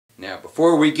Now,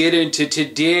 before we get into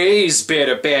today's bit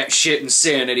of batshit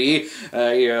insanity,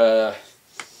 I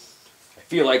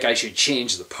feel like I should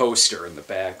change the poster in the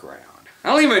background.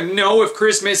 I don't even know if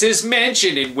Christmas is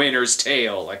mentioned in Winter's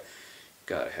Tale. I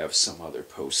gotta have some other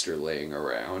poster laying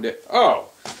around. Oh,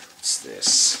 what's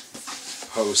this?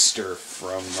 Poster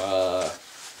from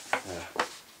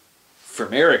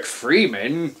Eric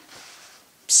Freeman.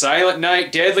 Silent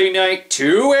Night, Deadly Night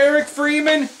 2, Eric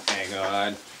Freeman? Hang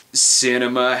on.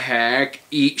 Cinema hack,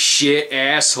 eat shit,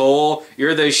 asshole.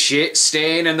 You're the shit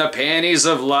stain in the panties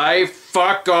of life.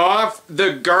 Fuck off,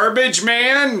 the garbage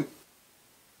man.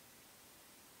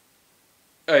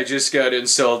 I just got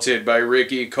insulted by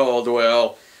Ricky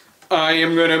Caldwell. I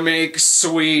am gonna make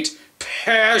sweet,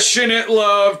 passionate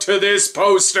love to this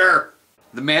poster.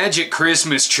 The Magic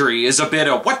Christmas Tree is a bit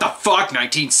of what the fuck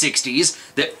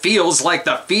 1960s that feels like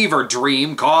the fever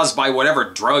dream caused by whatever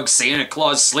drug Santa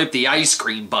Claus slipped the ice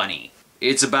cream bunny.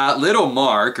 It's about little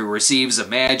Mark who receives a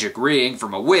magic ring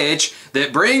from a witch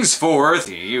that brings forth,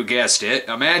 you guessed it,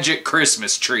 a magic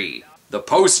Christmas tree. The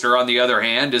poster, on the other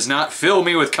hand, does not fill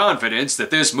me with confidence that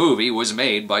this movie was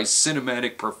made by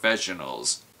cinematic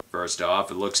professionals. First off,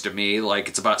 it looks to me like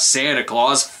it's about Santa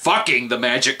Claus fucking the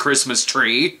magic Christmas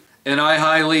tree. And I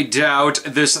highly doubt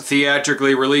this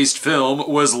theatrically released film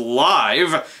was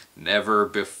live, never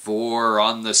before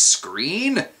on the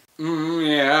screen?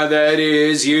 Yeah, that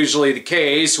is usually the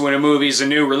case when a movie's a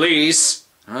new release.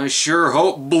 I sure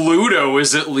hope Bluto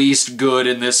is at least good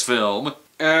in this film.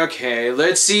 Okay,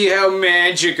 let's see how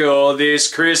magical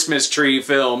this Christmas tree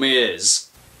film is.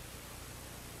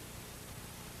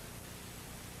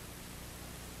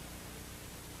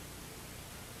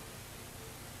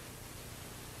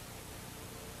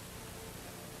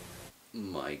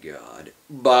 My God,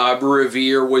 Bob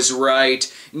Revere was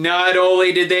right. Not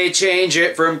only did they change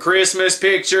it from Christmas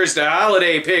pictures to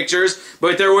holiday pictures,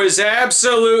 but there was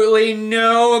absolutely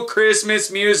no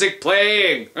Christmas music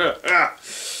playing.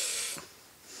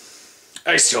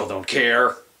 I still don't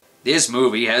care. This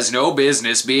movie has no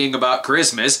business being about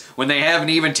Christmas when they haven't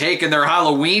even taken their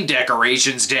Halloween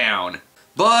decorations down.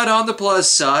 But on the plus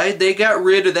side, they got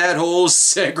rid of that whole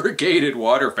segregated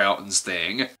water fountains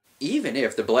thing. Even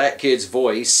if the black kid's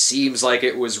voice seems like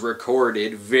it was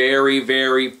recorded very,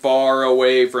 very far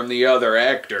away from the other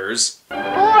actors. Boy,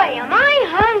 am I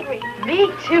hungry.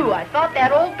 Me too. I thought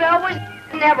that old bell was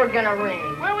never gonna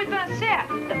ring. Where are we gonna sit?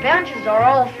 The benches are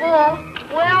all full.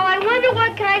 Well, I wonder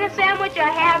what kind of sandwich I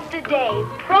have today.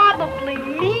 Probably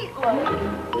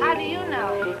meatloaf. How do you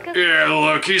know? Yeah,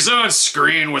 look, he's on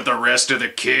screen with the rest of the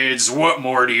kids. What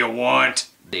more do you want?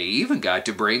 They even got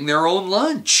to bring their own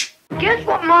lunch. Guess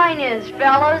what mine is,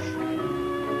 fellas?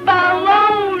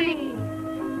 Baloney!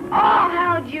 Oh,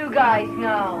 how'd you guys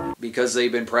know? Because they've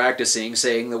been practicing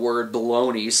saying the word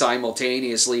baloney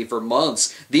simultaneously for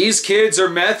months. These kids are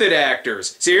method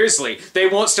actors. Seriously, they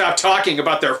won't stop talking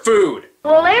about their food.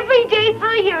 Well, every day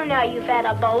for a year now you've had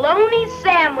a bologna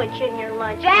sandwich in your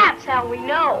lunch. That's how we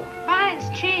know.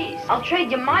 Mine's cheese. I'll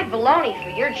trade you my bologna for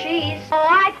your cheese. Oh,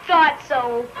 I thought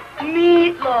so.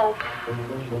 Meatloaf.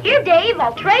 Here, Dave,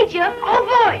 I'll trade you. Oh,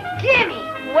 boy, gimme.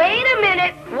 Wait a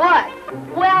minute. What?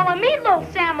 Well, a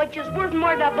meatloaf sandwich is worth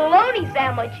more than a bologna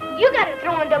sandwich. You gotta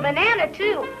throw in the banana,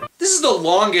 too. This is the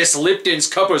longest Lipton's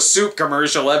cup of soup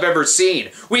commercial I've ever seen.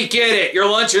 We get it. Your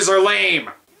lunches are lame.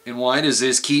 And why does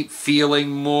this keep feeling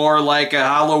more like a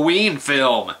Halloween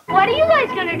film? What are you guys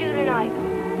gonna do tonight?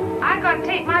 I'm gonna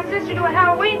take my sister to a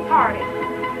Halloween party.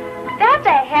 That's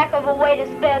a heck of a way to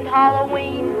spend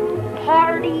Halloween.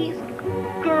 Parties,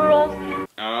 girls.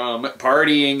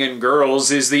 Partying and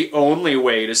girls is the only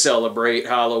way to celebrate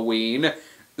Halloween.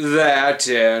 That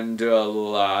and a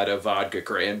lot of vodka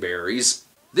cranberries.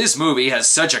 This movie has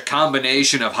such a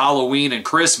combination of Halloween and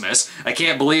Christmas, I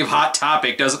can't believe Hot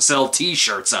Topic doesn't sell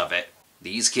t-shirts of it.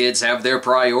 These kids have their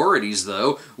priorities,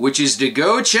 though, which is to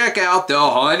go check out the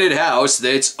haunted house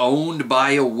that's owned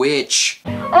by a witch.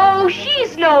 Oh,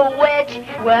 she's no witch.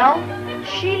 Well,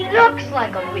 she looks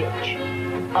like a witch.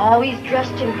 Always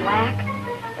dressed in black,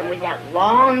 and with that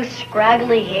long,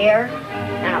 scraggly hair,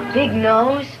 and a big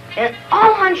nose, and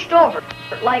all hunched over,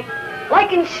 like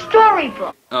in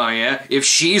storybook. Oh yeah? If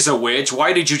she's a witch,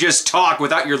 why did you just talk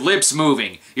without your lips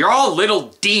moving? You're all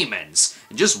little demons.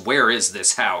 And just where is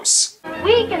this house?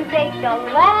 We can take the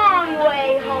long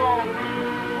way home.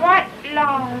 What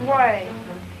long way?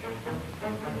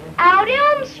 Out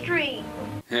Elm Street.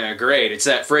 Yeah, great. It's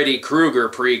that Freddy Krueger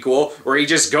prequel where he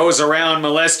just goes around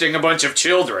molesting a bunch of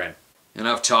children.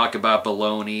 Enough talk about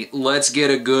baloney. Let's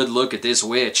get a good look at this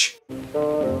witch.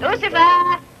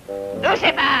 Lucifer!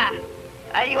 Lucifer!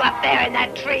 Are you up there in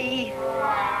that tree?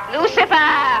 Lucifer!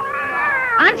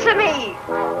 Answer me!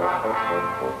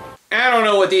 I don't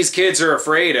know what these kids are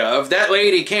afraid of. That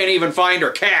lady can't even find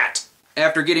her cat.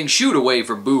 After getting shooed away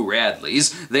from Boo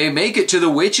Radley's, they make it to the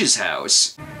witch's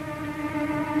house.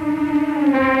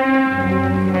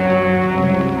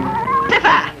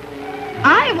 Tiffa!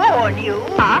 I warn you!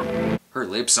 Huh? Her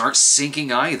lips aren't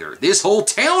syncing either. This whole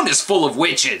town is full of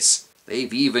witches.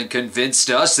 They've even convinced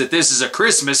us that this is a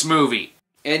Christmas movie.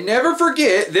 And never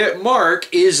forget that Mark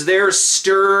is their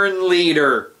stern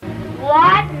leader.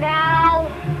 What now?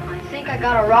 I think I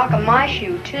got a rock in my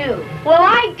shoe, too. Well,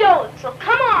 I don't, so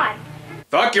come on!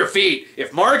 Fuck your feet.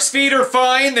 If Mark's feet are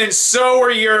fine, then so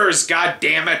are yours, god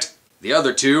damn it. The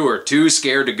other two are too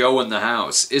scared to go in the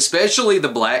house, especially the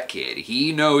black kid.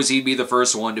 He knows he'd be the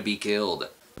first one to be killed.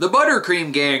 The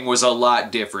Buttercream Gang was a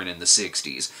lot different in the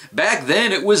 60s. Back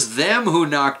then, it was them who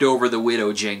knocked over the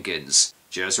Widow Jenkins.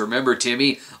 Just remember,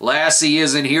 Timmy, Lassie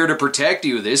isn't here to protect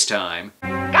you this time.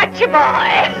 Gotcha,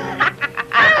 boy!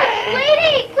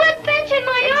 Lady, quit pinching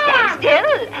my arm! Stand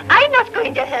still. I'm not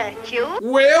going to hurt you.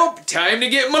 Well, time to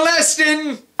get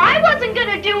molesting. I wasn't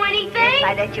gonna do anything.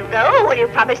 I let you go. Will you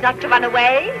promise not to run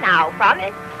away? Now,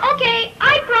 promise. Okay,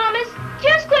 I promise.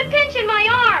 Just quit pinching my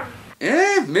arm.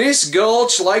 Miss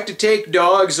Gulch liked to take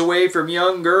dogs away from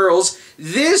young girls.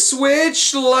 This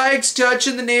witch likes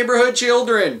touching the neighborhood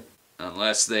children.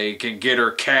 Unless they can get her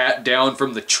cat down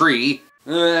from the tree.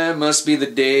 Must be the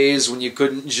days when you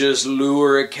couldn't just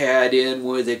lure a cat in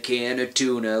with a can of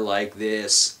tuna like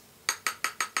this.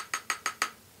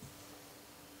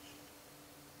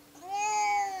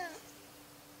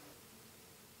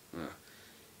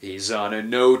 He's on a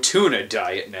no tuna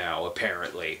diet now,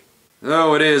 apparently.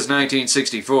 Though it is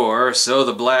 1964, so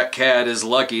the black cat is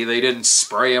lucky they didn't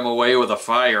spray him away with a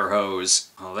fire hose.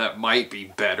 Well, that might be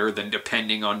better than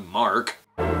depending on Mark.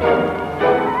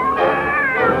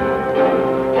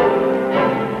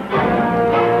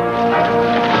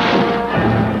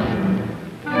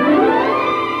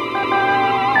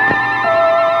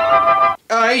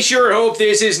 I sure hope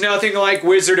this is nothing like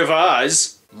Wizard of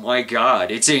Oz. My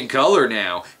god, it's in color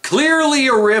now. Clearly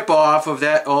a rip-off of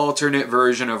that alternate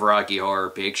version of Rocky Horror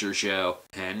Picture Show.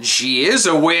 And she is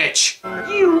a witch!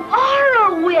 You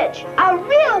are a witch! A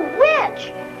real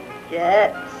witch!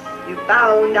 Yes, you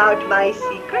found out my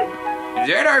secret.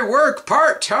 That I work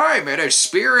part-time at a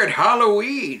spirit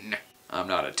Halloween. I'm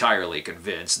not entirely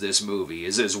convinced this movie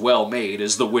is as well made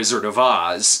as The Wizard of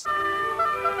Oz.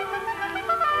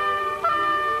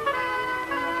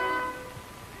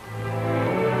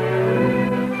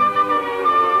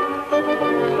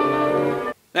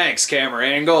 Thanks, camera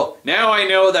angle. Now I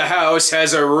know the house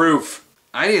has a roof.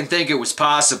 I didn't think it was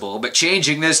possible, but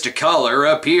changing this to color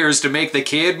appears to make the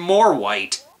kid more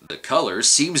white. The color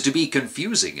seems to be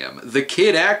confusing him. The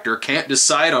kid actor can't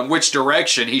decide on which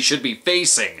direction he should be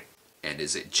facing. And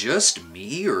is it just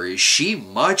me, or is she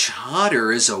much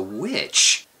hotter as a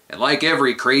witch? And like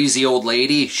every crazy old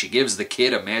lady, she gives the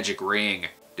kid a magic ring.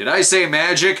 Did I say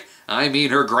magic? I mean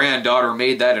her granddaughter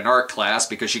made that in art class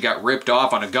because she got ripped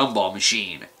off on a gumball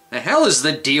machine. The hell is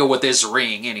the deal with this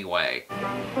ring, anyway?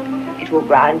 It will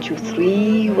grant you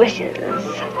 3 wishes.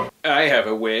 I have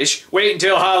a wish. Wait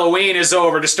until Halloween is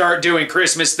over to start doing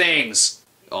Christmas things.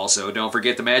 Also, don't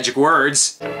forget the magic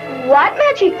words. What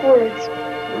magic words?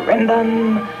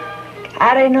 Rimbum,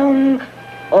 carinum,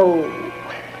 oh.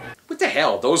 What the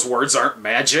hell? Those words aren't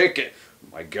magic. Oh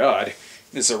my god.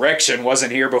 This erection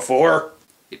wasn't here before.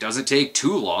 It doesn't take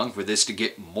too long for this to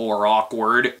get more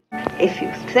awkward. If you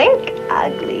think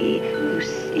ugly, you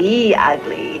see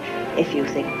ugly. If you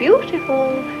think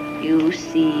beautiful, you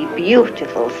see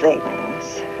beautiful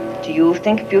things. Do you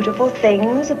think beautiful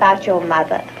things about your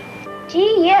mother?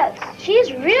 Gee, yes.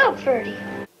 She's real pretty.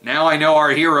 Now I know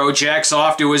our hero jacks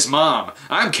off to his mom.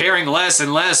 I'm caring less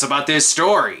and less about this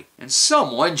story. And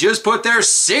someone just put their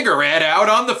cigarette out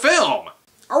on the film.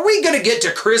 Are we gonna get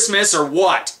to Christmas or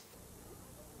what?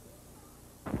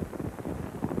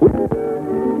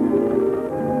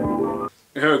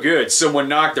 Oh good, someone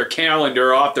knocked their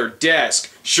calendar off their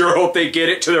desk. Sure hope they get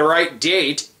it to the right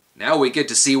date. Now we get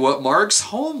to see what Mark's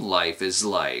home life is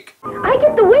like. I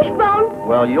get the wishbone.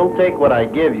 Well, you'll take what I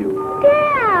give you.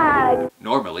 Dad!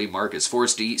 Normally, Mark is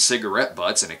forced to eat cigarette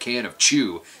butts and a can of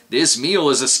chew. This meal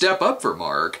is a step up for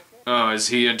Mark. Oh, is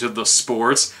he into the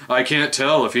sports? I can't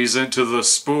tell if he's into the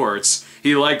sports.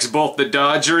 He likes both the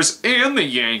Dodgers and the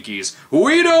Yankees.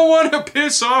 We don't want to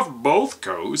piss off both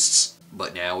coasts.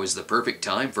 But now is the perfect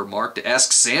time for Mark to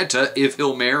ask Santa if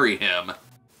he'll marry him.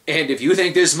 And if you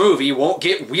think this movie won't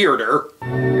get weirder...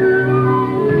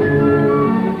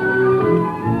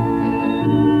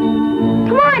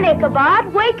 Come on,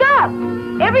 Ichabod, wake up.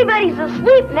 Everybody's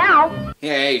asleep now.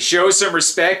 Hey, show some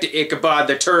respect to Ichabod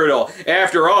the Turtle.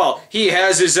 After all, he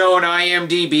has his own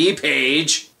IMDb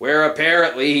page, where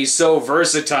apparently he's so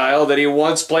versatile that he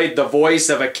once played the voice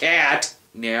of a cat.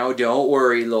 Now, don't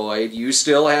worry, Lloyd. You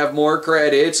still have more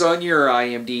credits on your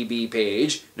IMDb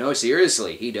page. No,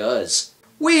 seriously, he does.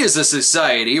 We as a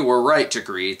society were right to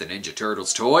create the Ninja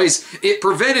Turtles toys. It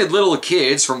prevented little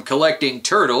kids from collecting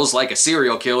turtles like a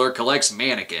serial killer collects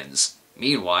mannequins.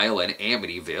 Meanwhile, in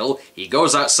Amityville, he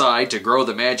goes outside to grow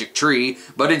the magic tree,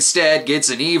 but instead gets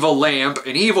an evil lamp,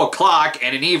 an evil clock,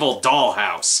 and an evil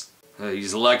dollhouse.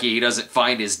 He's lucky he doesn't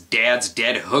find his dad's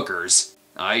dead hookers.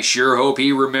 I sure hope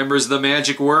he remembers the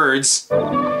magic words.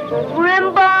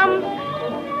 Rimbum,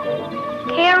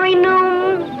 carry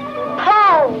noon,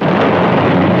 ho!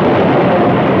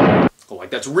 Oh,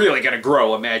 like that's really gonna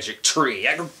grow a magic tree.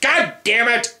 God damn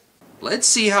it! Let's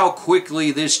see how quickly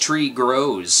this tree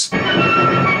grows.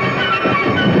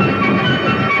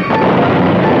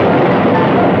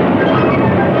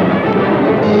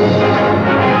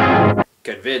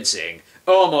 Convincing.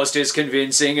 Almost as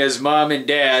convincing as Mom and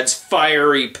Dad's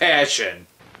fiery passion.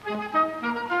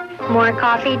 More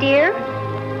coffee, dear?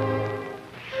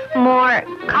 More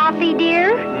coffee,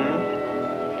 dear?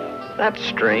 That's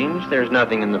strange. There's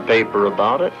nothing in the paper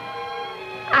about it.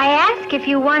 I asked if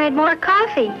you wanted more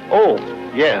coffee. Oh,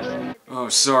 yes. Oh,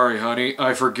 sorry, honey.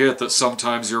 I forget that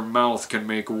sometimes your mouth can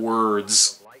make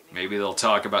words. Maybe they'll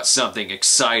talk about something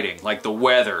exciting, like the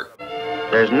weather.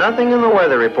 There's nothing in the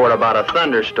weather report about a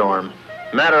thunderstorm.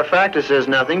 Matter of fact, it says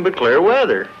nothing but clear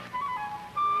weather.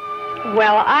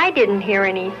 Well, I didn't hear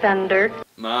any thunder.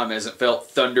 Mom hasn't felt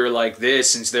thunder like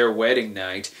this since their wedding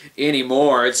night.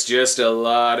 Anymore, it's just a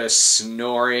lot of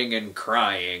snoring and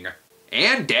crying.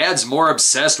 And Dad's more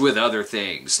obsessed with other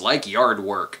things, like yard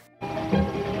work.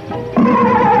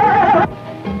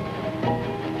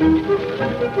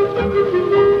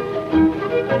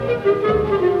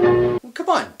 Come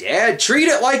on, Dad, treat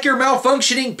it like your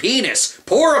malfunctioning penis.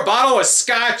 Pour a bottle of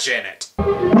scotch in it.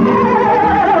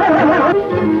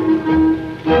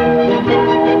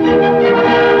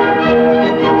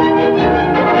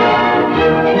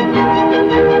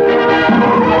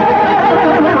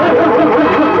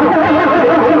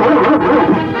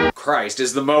 Christ,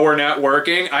 is the mower not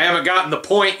working? I haven't gotten the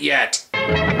point yet.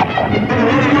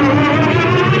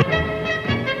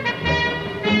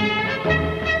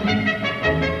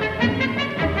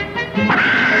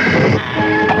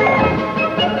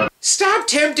 Stop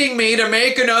tempting me to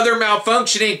make another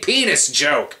malfunctioning penis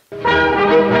joke.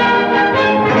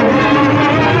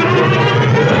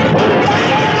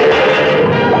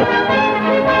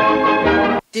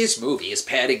 This movie is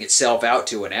padding itself out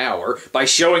to an hour by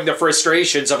showing the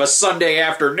frustrations of a Sunday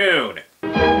afternoon.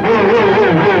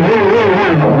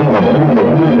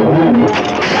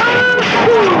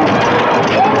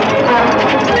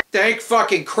 Thank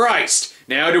fucking Christ!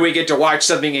 Now do we get to watch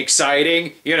something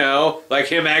exciting? You know, like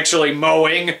him actually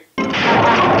mowing?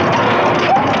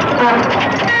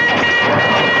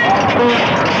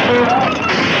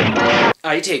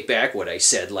 I take back what I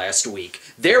said last week.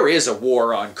 There is a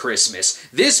war on Christmas.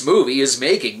 This movie is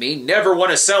making me never want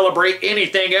to celebrate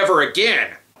anything ever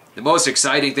again. The most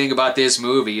exciting thing about this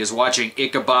movie is watching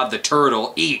Ichabod the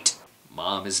Turtle eat.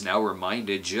 Mom is now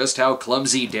reminded just how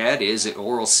clumsy Dad is at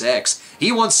oral sex.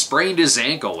 He once sprained his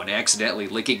ankle when accidentally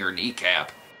licking her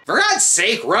kneecap. For God's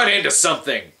sake, run into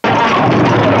something! What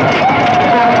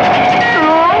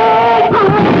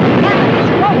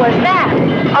was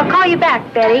that? I'll call you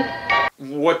back, Betty.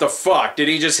 What the fuck? Did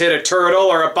he just hit a turtle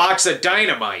or a box of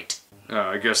dynamite?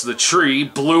 I guess the tree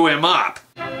blew him up.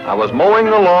 I was mowing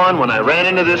the lawn when I ran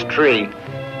into this tree.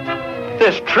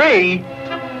 This tree?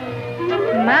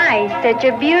 My, such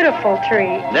a beautiful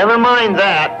tree. Never mind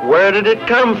that. Where did it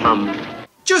come from?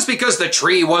 Just because the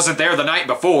tree wasn't there the night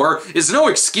before is no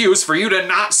excuse for you to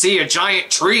not see a giant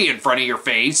tree in front of your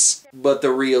face. But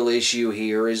the real issue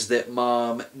here is that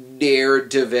Mom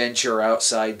dared to venture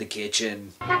outside the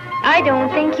kitchen. I don't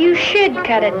think you should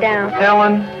cut it down.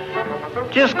 Helen,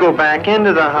 just go back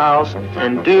into the house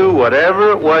and do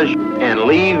whatever it was and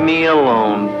leave me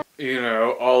alone. You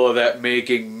know, all of that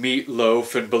making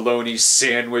meatloaf and bologna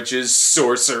sandwiches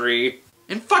sorcery.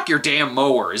 And fuck your damn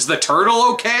mower. Is the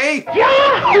turtle okay?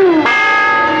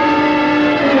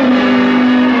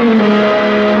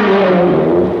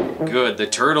 Good, the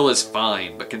turtle is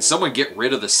fine, but can someone get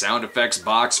rid of the sound effects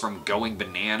box from going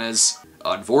bananas?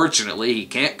 Unfortunately, he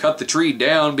can't cut the tree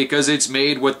down because it's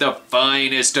made with the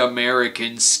finest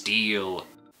American steel.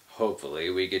 Hopefully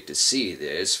we get to see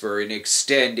this for an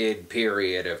extended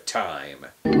period of time.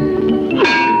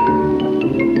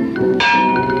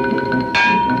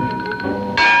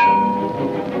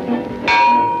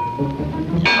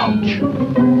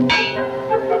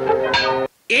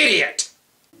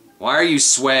 are you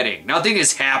sweating? Nothing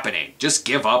is happening. Just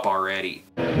give up already.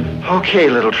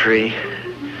 Okay, little tree.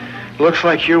 Looks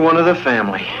like you're one of the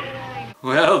family.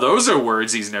 Well, those are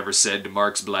words he's never said to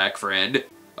Mark's black friend.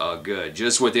 Oh, good.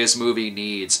 Just what this movie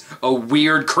needs. A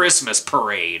weird Christmas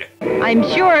parade. I'm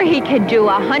sure he could do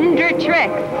 100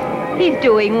 tricks. He's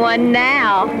doing one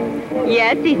now.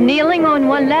 Yes, he's kneeling on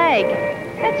one leg.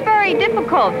 That's very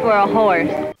difficult for a horse.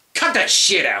 Cut that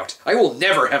shit out! I will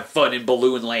never have fun in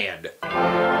Balloon Land.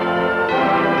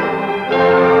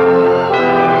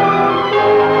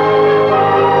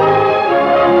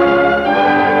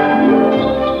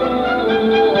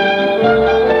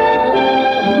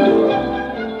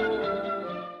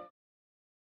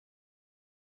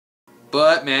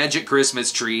 But magic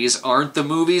Christmas trees aren't the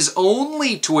movie's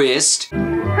only twist.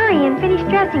 Hurry and finish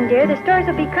dressing, dear. The stores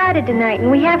will be crowded tonight, and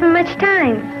we haven't much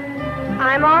time.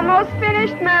 I'm almost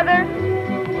finished, Mother.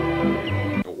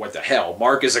 What the hell?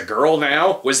 Mark is a girl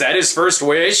now? Was that his first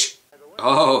wish?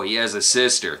 Oh, he has a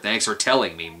sister. Thanks for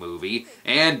telling me, movie.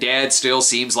 And Dad still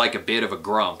seems like a bit of a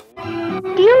grump.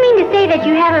 Do you mean to say that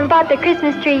you haven't bought the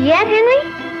Christmas tree yet, Henry?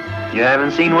 You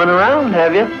haven't seen one around,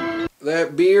 have you?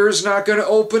 That beer's not gonna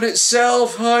open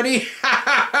itself, honey.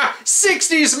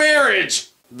 60s marriage!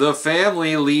 The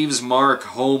family leaves Mark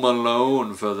home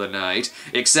alone for the night,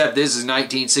 except this is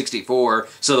 1964,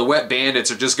 so the wet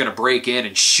bandits are just gonna break in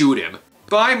and shoot him.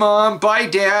 Bye, Mom. Bye,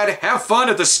 Dad. Have fun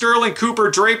at the Sterling Cooper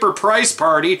Draper Price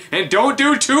party, and don't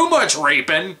do too much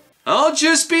raping. I'll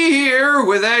just be here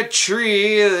with that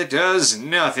tree that does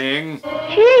nothing.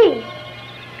 Gee,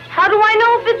 how do I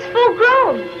know if it's full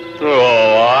grown?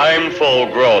 Oh, I'm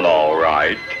full grown, all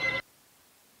right.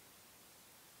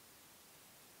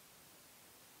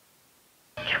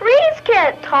 Trees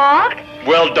can't talk.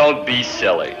 Well, don't be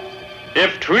silly.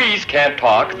 If trees can't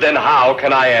talk, then how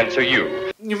can I answer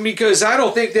you? Because I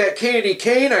don't think that candy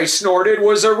cane I snorted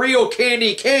was a real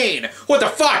candy cane. What the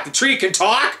fuck? The tree can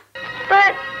talk?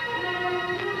 But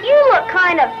you look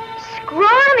kind of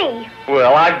scrawny.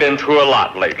 Well, I've been through a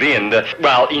lot lately, and,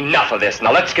 well, enough of this.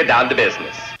 Now, let's get down to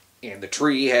business. And the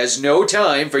tree has no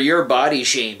time for your body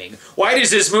shaming. Why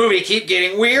does this movie keep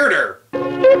getting weirder?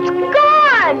 It's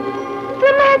gone.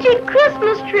 The magic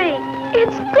Christmas tree.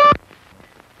 It's gone.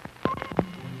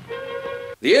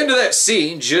 The end of that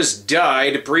scene just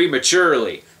died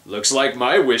prematurely. Looks like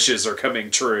my wishes are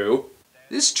coming true.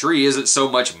 This tree isn't so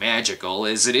much magical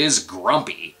as it is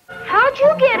grumpy. How'd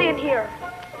you get in here?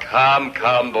 Come,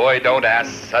 come, boy, don't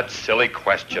ask such silly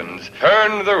questions.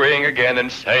 Turn the ring again and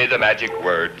say the magic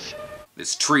words.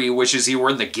 This tree wishes he were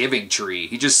in the giving tree.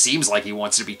 He just seems like he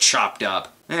wants to be chopped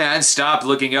up. And stop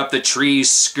looking up the tree's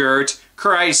skirt.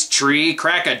 Christ, tree,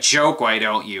 crack a joke, why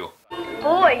don't you?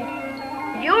 Boy,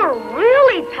 you're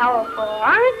really powerful,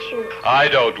 aren't you? I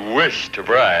don't wish to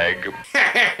brag.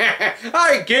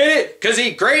 I get it, 'cause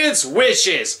he grants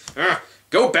wishes.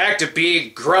 Go back to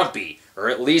being grumpy, or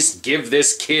at least give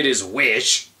this kid his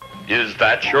wish. Is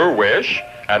that your wish?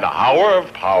 An hour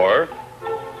of power?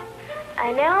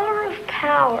 An hour of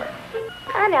power.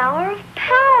 An hour of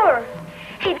power.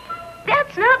 Hey,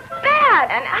 that's not bad.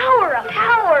 An hour of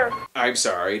power. I'm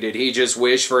sorry, did he just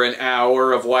wish for an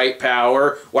hour of white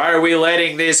power? Why are we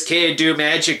letting this kid do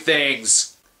magic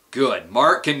things? Good,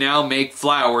 Mark can now make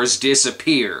flowers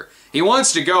disappear. He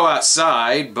wants to go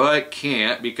outside, but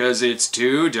can't because it's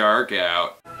too dark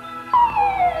out.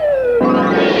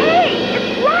 Hey,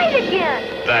 it's light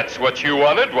again. That's what you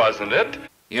wanted, wasn't it?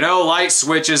 You know, light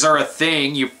switches are a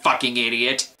thing, you fucking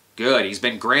idiot. Good, he's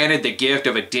been granted the gift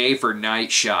of a day for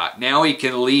night shot. Now he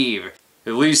can leave.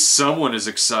 At least someone is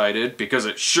excited, because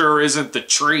it sure isn't the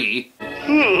tree. Gee,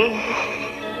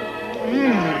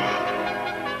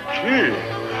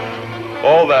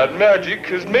 all that magic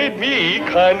has made me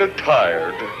kind of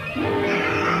tired.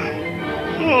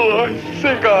 Oh, I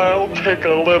think I'll take a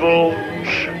little...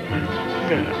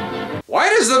 Why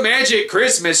does the magic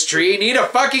Christmas tree need a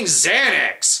fucking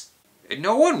Xanax? And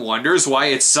no one wonders why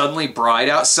it's suddenly bright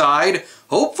outside.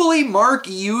 Hopefully Mark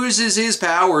uses his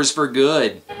powers for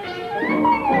good.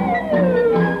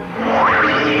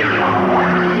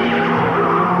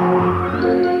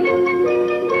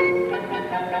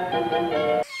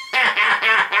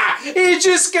 He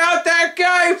just got that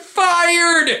guy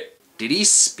fired! Did he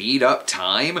speed up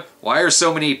time? Why are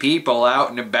so many people out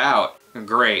and about?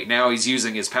 Great, now he's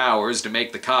using his powers to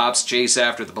make the cops chase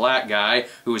after the black guy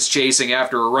who was chasing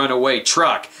after a runaway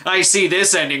truck. I see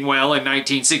this ending well in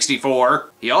 1964.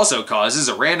 He also causes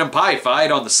a random pie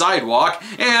fight on the sidewalk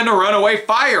and a runaway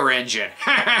fire engine.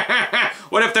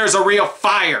 What if there's a real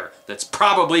fire that's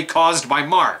probably caused by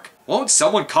Mark? Won't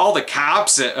someone call the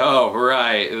cops? Oh,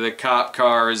 right, the cop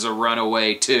car is a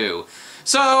runaway too.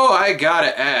 So I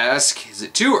gotta ask, is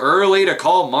it too early to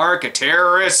call Mark a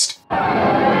terrorist?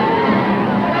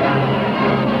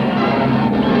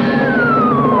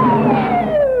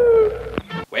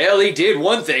 Well, he did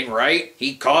one thing right.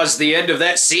 He caused the end of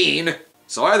that scene.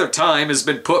 So either time has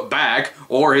been put back,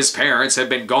 or his parents have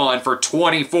been gone for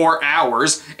 24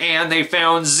 hours, and they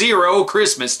found 0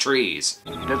 Christmas trees.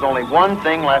 There's only one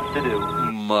thing left to do.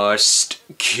 Must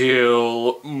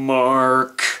kill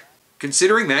Mark.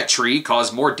 Considering that tree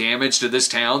caused more damage to this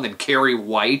town than Carrie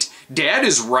White, Dad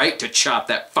is right to chop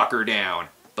that fucker down.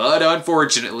 But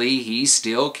unfortunately, he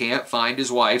still can't find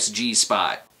his wife's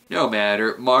G-spot. No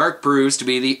matter, Mark proves to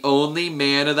be the only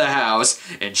man of the house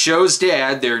and shows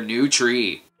Dad their new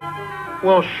tree.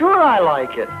 Well, sure I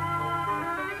like it.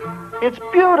 It's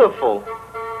beautiful.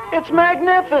 It's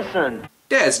magnificent.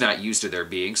 Dad's not used to there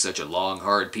being such a long,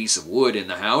 hard piece of wood in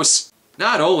the house.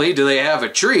 Not only do they have a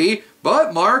tree,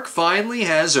 but Mark finally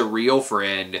has a real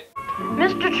friend.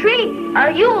 Mr. Tree,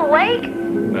 are you awake?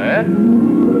 Eh?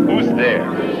 Who's there?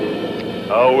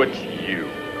 Oh, it's you.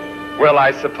 Well,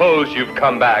 I suppose you've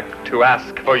come back to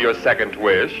ask for your second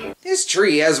wish. This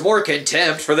tree has more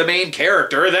contempt for the main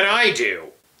character than I do.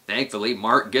 Thankfully,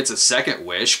 Mark gets a second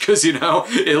wish, because, you know,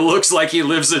 it looks like he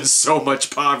lives in so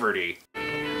much poverty.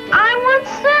 I want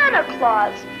Santa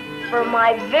Claus for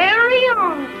my very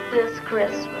own this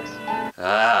Christmas.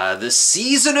 Ah, the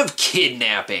season of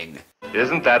kidnapping.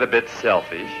 Isn't that a bit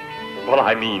selfish? Well,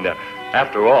 I mean,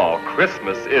 after all,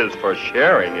 Christmas is for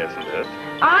sharing, isn't it?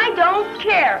 I don't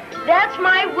care. That's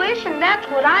my wish and that's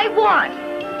what I want.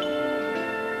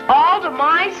 All to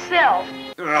myself.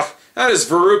 Ugh, how does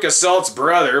Veruca Salt's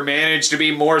brother manage to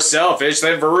be more selfish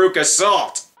than Veruca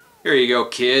Salt? Here you go,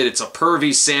 kid. It's a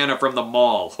pervy Santa from the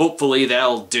mall. Hopefully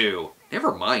that'll do.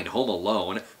 Never mind Home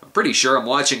Alone. I'm pretty sure I'm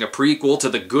watching a prequel to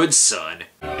The Good Son.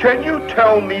 Can you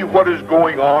tell me what is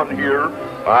going on here?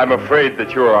 I'm afraid that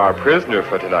you're our prisoner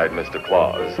for tonight, Mr.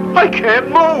 Claus. I can't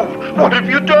move. What have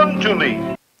you done to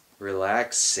me?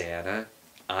 Relax, Santa.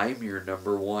 I'm your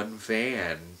 #1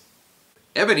 fan.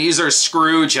 Ebenezer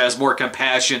Scrooge has more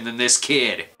compassion than this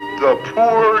kid. The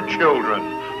poor children.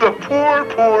 The poor,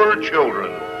 poor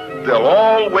children. They'll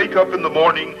all wake up in the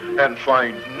morning and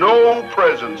find no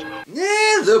presents.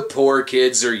 The poor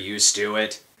kids are used to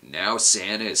it. Now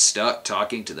Santa is stuck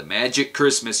talking to the magic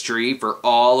Christmas tree for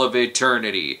all of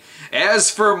eternity. As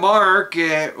for Mark,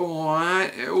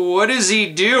 what is he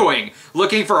doing?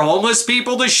 Looking for homeless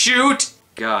people to shoot?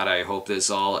 God, I hope this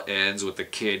all ends with the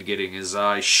kid getting his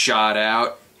eyes shot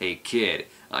out. Hey kid,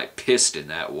 I pissed in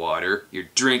that water. You're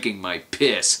drinking my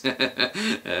piss. What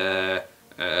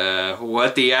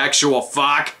the actual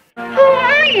fuck? Who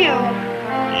are you?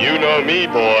 You know me,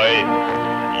 boy.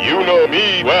 You know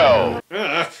me well.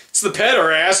 It's the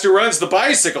pederast who runs the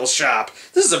bicycle shop.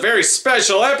 This is a very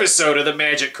special episode of the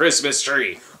Magic Christmas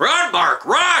Tree. Run, Mark,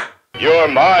 run! You're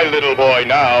my little boy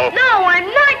now. No,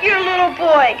 I'm not your little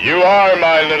boy. You are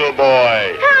my little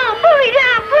boy. Help, put me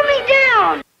down, put me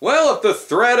down. Well, if the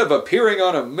threat of appearing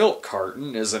on a milk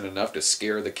carton isn't enough to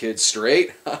scare the kid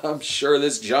straight, I'm sure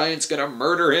this giant's gonna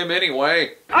murder him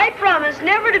anyway. I promise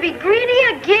never to be greedy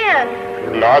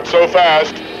again. Not so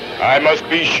fast. I must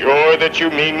be sure that you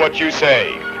mean what you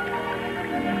say.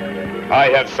 I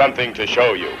have something to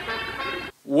show you.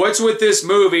 What's with this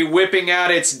movie whipping out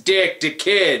its dick to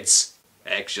kids?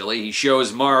 Actually, he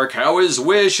shows Mark how his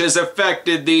wish has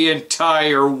affected the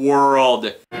entire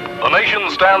world. The nation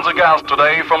stands aghast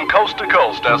today from coast to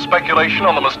coast as speculation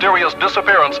on the mysterious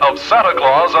disappearance of Santa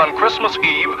Claus on Christmas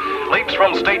Eve leaps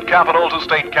from state capital to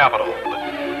state capital.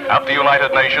 At the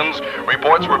United Nations,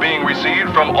 reports were being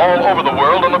received from all over the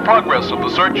world on the progress of the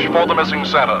search for the missing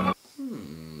Santa.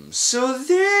 So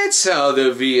that's how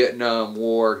the Vietnam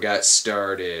War got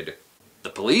started. The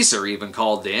police are even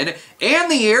called in,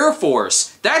 and the Air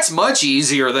Force. That's much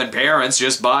easier than parents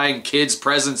just buying kids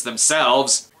presents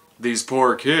themselves. These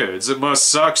poor kids, it must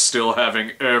suck still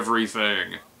having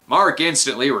everything. Mark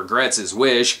instantly regrets his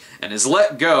wish and is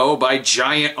let go by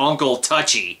Giant Uncle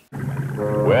Touchy.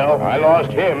 Well, I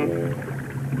lost him,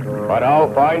 but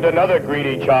I'll find another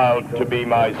greedy child to be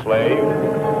my slave.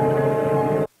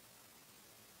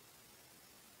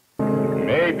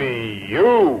 Maybe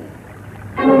you.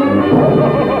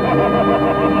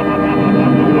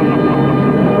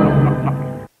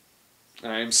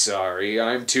 I'm sorry,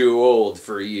 I'm too old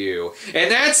for you.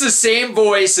 And that's the same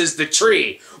voice as the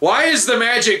tree. Why is the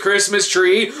Magic Christmas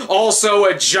Tree also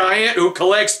a giant who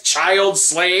collects child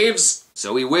slaves?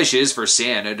 So he wishes for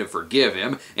Santa to forgive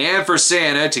him, and for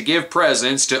Santa to give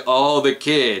presents to all the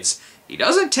kids. He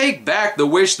doesn't take back the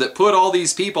wish that put all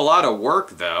these people out of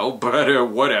work, though, but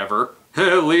whatever.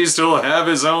 At least he'll have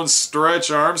his own Stretch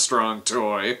Armstrong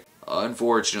toy.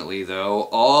 Unfortunately, though,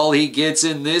 all he gets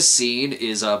in this scene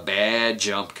is a bad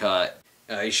jump cut.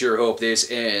 I sure hope this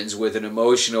ends with an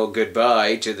emotional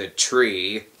goodbye to the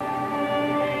tree.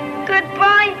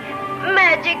 Goodbye,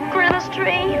 magic Christmas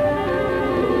tree.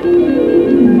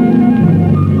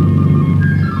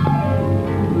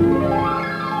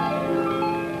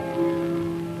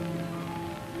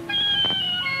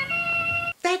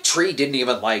 That tree didn't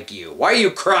even like you. Why are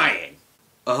you crying?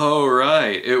 Oh,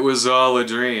 right. It was all a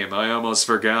dream. I almost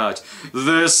forgot.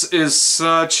 This is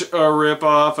such a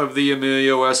rip-off of the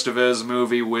Emilio Estevez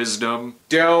movie Wisdom.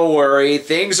 Don't worry,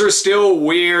 things are still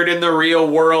weird in the real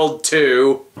world,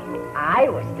 too. I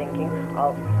was thinking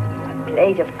of a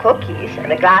plate of cookies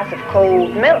and a glass of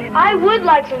cold milk. I would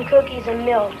like some cookies and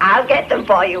milk. I'll get them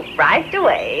for you right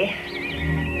away.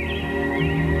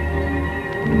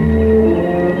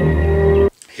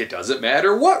 It doesn't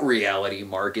matter what reality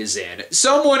Mark is in.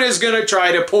 Someone is gonna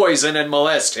try to poison and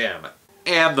molest him.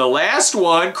 And the last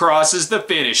one crosses the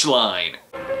finish line.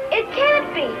 It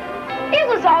can't be. It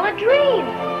was all a dream.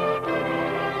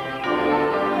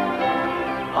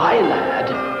 Hi,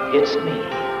 lad. It's me.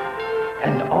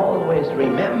 And always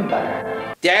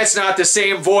remember... That's not the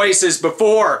same voice as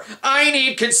before. I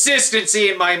need consistency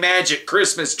in my magic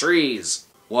Christmas trees.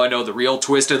 Want to know the real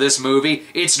twist of this movie?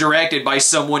 It's directed by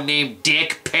someone named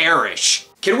Dick Parrish.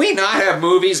 Can we not have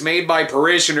movies made by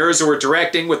parishioners who are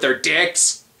directing with their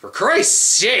dicks? For Christ's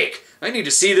sake, I need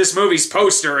to see this movie's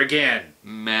poster again.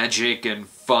 Magic and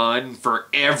fun for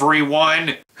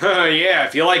everyone. Yeah,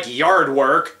 if you like yard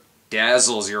work.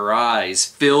 Dazzles your eyes,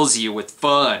 fills you with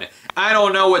fun. I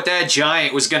don't know what that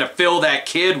giant was gonna fill that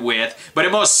kid with, but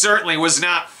it most certainly was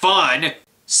not fun.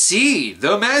 See,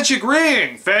 the magic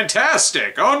ring!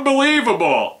 Fantastic!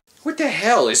 Unbelievable! What the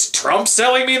hell, is Trump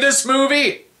selling me this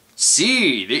movie?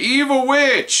 See, the evil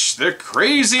witch, the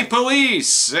crazy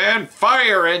police, and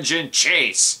fire engine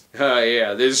chase.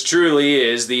 Yeah, this truly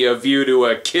is the A View to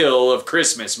a Kill of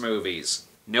Christmas movies.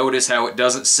 Notice how it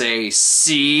doesn't say,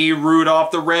 see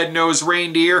Rudolph the Red-Nosed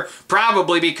Reindeer?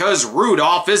 Probably because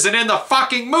Rudolph isn't in the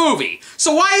fucking movie.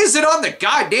 So why is it on the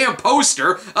goddamn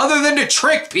poster other than to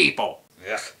trick people?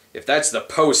 Ugh, if that's the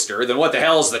poster, then what the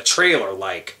hell is the trailer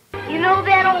like? You know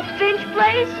that old Finch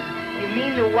place? You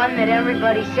mean the one that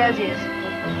everybody says is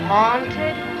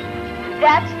haunted?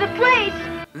 That's the place.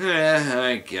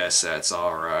 I guess that's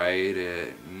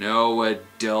alright. No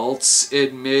adults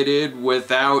admitted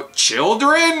without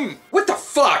children? What the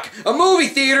fuck? A movie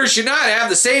theater should not have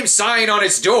the same sign on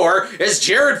its door as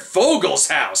Jared Fogel's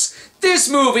house. This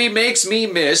movie makes me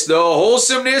miss the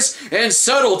wholesomeness and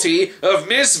subtlety of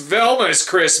Miss Velma's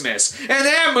Christmas. And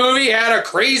that movie had a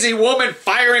crazy woman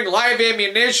firing live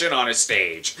ammunition on a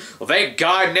stage. Well, thank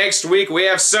God next week we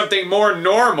have something more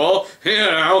normal. You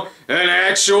know, an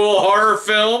actual horror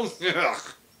film. Ugh.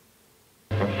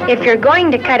 If you're going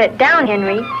to cut it down,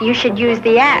 Henry, you should use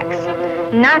the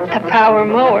axe, not the power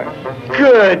mower.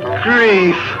 Good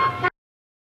grief.